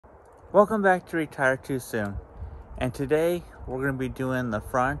Welcome back to Retire Too Soon, and today we're going to be doing the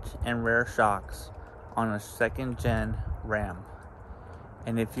front and rear shocks on a 2nd gen Ram.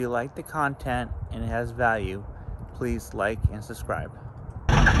 And if you like the content and it has value, please like and subscribe.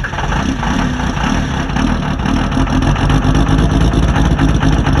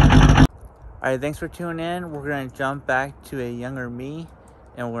 Alright, thanks for tuning in. We're going to jump back to a younger me,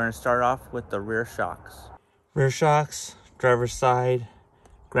 and we're going to start off with the rear shocks. Rear shocks, driver's side,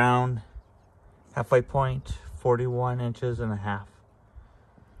 ground, halfway point, 41.5 inches.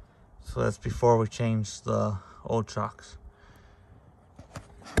 So that's before we changed the old shocks.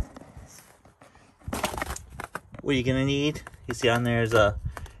 What you're gonna need, you see on there is a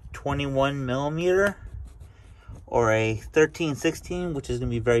 21 millimeter or a 13/16, which is gonna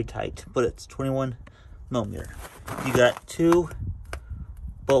be very tight, but it's 21 millimeter. You got 2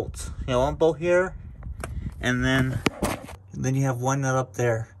 bolts. You know, one bolt here, and then you have one nut up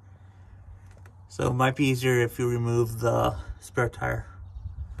there. So it might be easier if you remove the spare tire.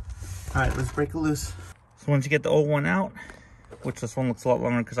 All right, let's break it loose. So once you get the old one out, which this one looks a lot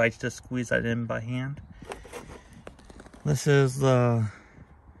longer because I just squeezed that in by hand. This is the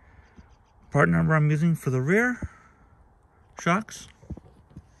part number I'm using for the rear shocks.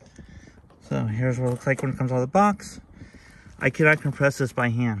 So here's what it looks like when it comes out of the box. I cannot compress this by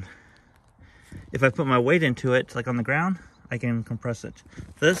hand. If I put my weight into it, like on the ground, I can compress it.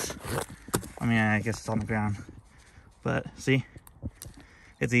 This, I mean, I guess it's on the ground, but see,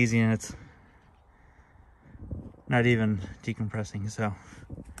 it's easy and it's not even decompressing, so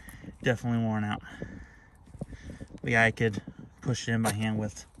definitely worn out. But yeah, I could push it in by hand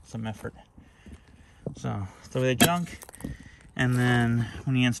with some effort. So throw the junk, and then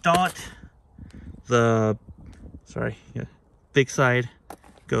when you install it, the big side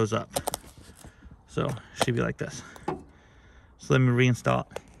goes up. So it should be like this. So let me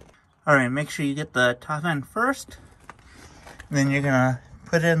reinstall it. All right, make sure you get the top end first. And then you're gonna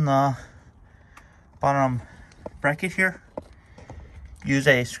put in the bottom bracket here. Use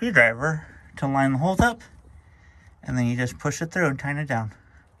a screwdriver to line the holes up. And then you just push it through and tighten it down.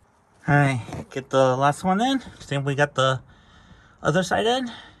 All right, get the last one in. Same we got the other side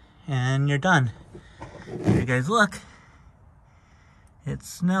in, and you're done. Here you guys look. It's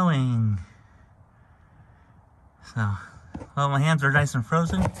snowing. So, well, my hands are nice and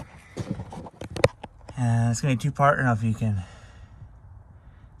frozen. And it's gonna be 2-part. I don't know if you can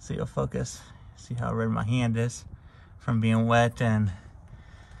see, it'll focus. See how red my hand is from being wet, and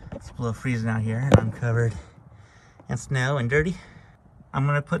it's below freezing out here, and I'm covered in snow and dirty. I'm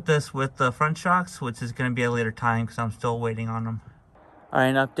gonna put this with the front shocks, which is gonna be a later time because I'm still waiting on them. All right,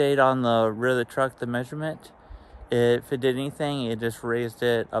 an update on the rear of the truck, the measurement. If it did anything, it just raised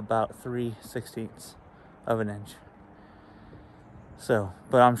it about 3/16 of an inch. So,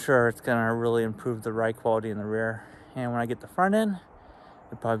 but I'm sure it's gonna really improve the ride quality in the rear. And when I get the front in,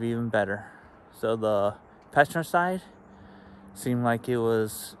 it'll probably be even better. So the passenger side seemed like it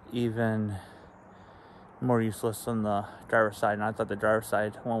was even more useless than the driver's side. And I thought the driver's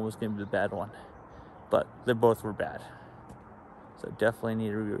side one was gonna be the bad one. But they both were bad. So definitely need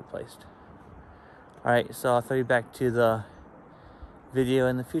to be replaced. All right, so I'll throw you back to the video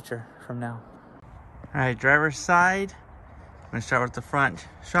in the future from now. All right, driver's side. I'm gonna start with the front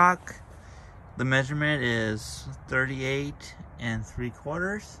shock. The measurement is 38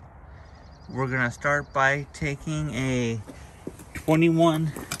 3/4. We're gonna start by taking a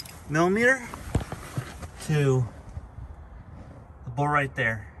 21 millimeter to the bolt right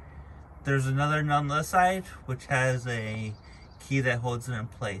there. There's another nut on the other side, which has a key that holds it in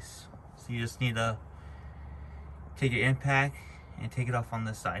place. So you just need to take your impact and take it off on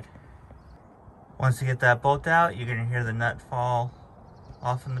this side. Once you get that bolt out, you're gonna hear the nut fall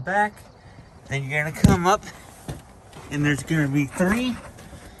off in the back. Then you're gonna come up, and there's gonna be 3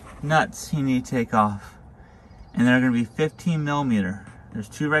 nuts you need to take off. And they're gonna be 15 millimeter. There's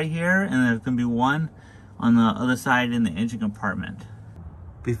 2 right here, and there's gonna be 1 on the other side in the engine compartment.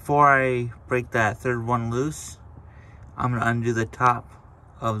 Before I break that 3rd one loose, I'm gonna undo the top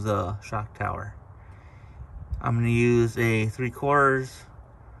of the shock tower. I'm gonna use a 3/4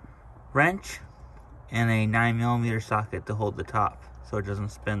 wrench and a 9 millimeter socket to hold the top so it doesn't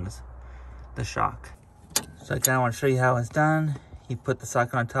spin the shock. So I kind of want to show you how it's done. You put the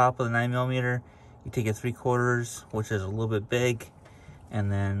socket on top of the 9 millimeter, you take a 3/4, which is a little bit big, and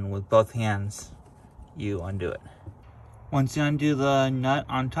then with both hands, you undo it. Once you undo the nut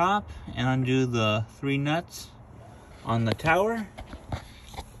on top and undo the 3 nuts on the tower,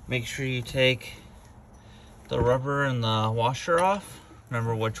 make sure you take the rubber and the washer off.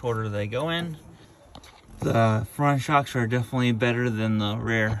 Remember which order they go in. The front shocks are definitely better than the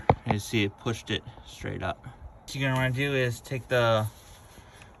rear, You see it pushed it straight up. What you're gonna wanna do is take the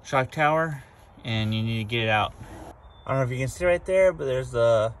shock tower and you need to get it out. I don't know if you can see right there, but there's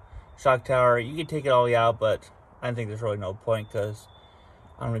the shock tower. You can take it all the way out, but I don't think there's really no point because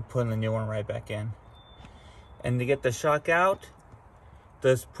I'm gonna be putting the new one right back in. And to get the shock out,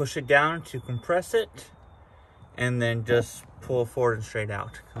 just push it down to compress it, and then just pull it forward and straight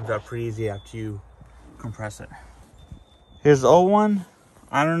out. Comes out pretty easy after you compress it. Here's the old one.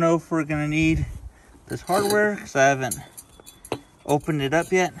 I don't know if we're gonna need this hardware because I haven't opened it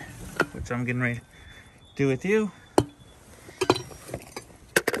up yet, which I'm getting ready to do with you.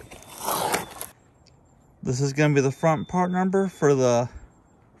 This is gonna be the front part number for the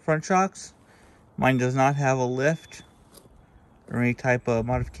front shocks. Mine does not have a lift or any type of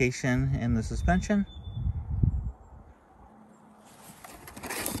modification in the suspension.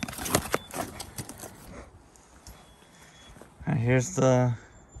 All right, here's the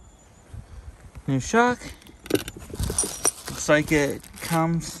new shock. Looks like it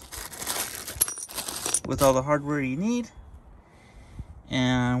comes with all the hardware you need.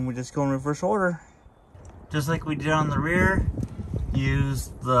 And we just go in reverse order. Just like we did on the rear,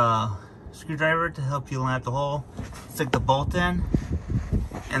 use the screwdriver to help you line up the hole, stick the bolt in,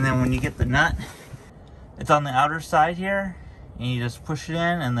 and then when you get the nut, it's on the outer side here, and you just push it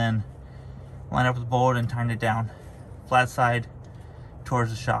in and then line up with the bolt and tighten it down, flat side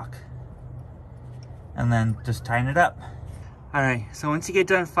towards the shock, and then just tighten it up. All right, so once you get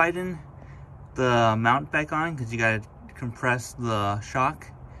done fighting the mount back on, because you gotta compress the shock,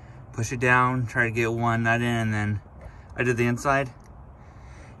 push it down, try to get one nut in, and then I did the inside,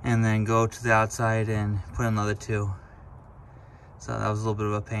 and then go to the outside and put in the other two. So that was a little bit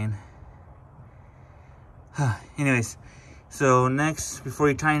of a pain. Anyways, so next, before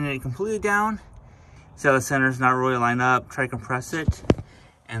you tighten it completely down, see how the center's not really lined up, try to compress it,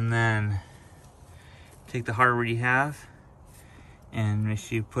 and then take the hardware you have and make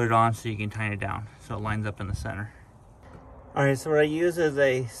sure you put it on so you can tighten it down so it lines up in the center. All right, so what I use is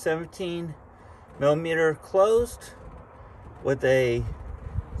a 17mm closed with a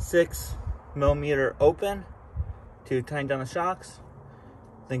 6mm open to tighten down the shocks.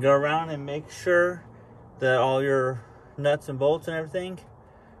 Then go around and make sure that all your nuts and bolts and everything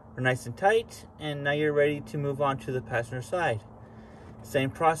are nice and tight, and now you're ready to move on to the passenger side. Same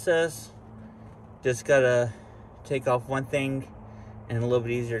process, just gotta take off one thing and a little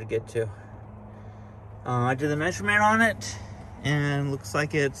bit easier to get to. I did the measurement on it and looks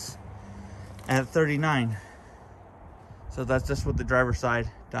like it's at 39. So that's just with the driver's side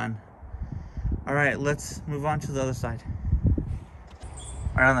done. All right, let's move on to the other side.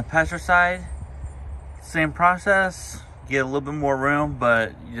 All right, on the passenger side, same process. Get a little bit more room,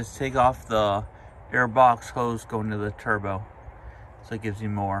 but you just take off the air box hose going to the turbo. So it gives you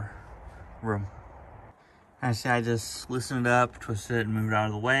more room. I see I just loosened it up, twisted it, and moved it out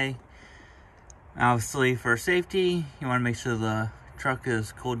of the way. Obviously, for safety, you want to make sure the truck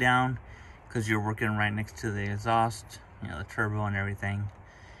is cooled down because you're working right next to the exhaust, you know, the turbo and everything,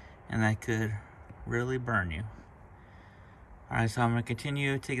 and that could really burn you. All right, so I'm going to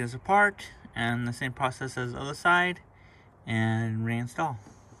continue taking this apart and the same process as the other side and reinstall.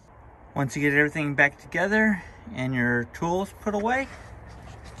 Once you get everything back together and your tools put away,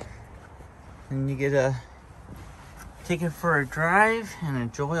 then you get to take it for a drive and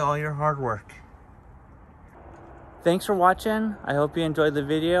enjoy all your hard work. Thanks for watching. I hope you enjoyed the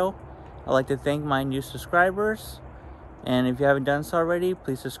video. I'd like to thank my new subscribers. And if you haven't done so already,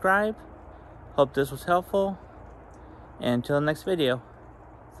 please subscribe. Hope this was helpful. And until the next video,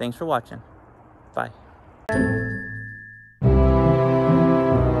 thanks for watching. Bye.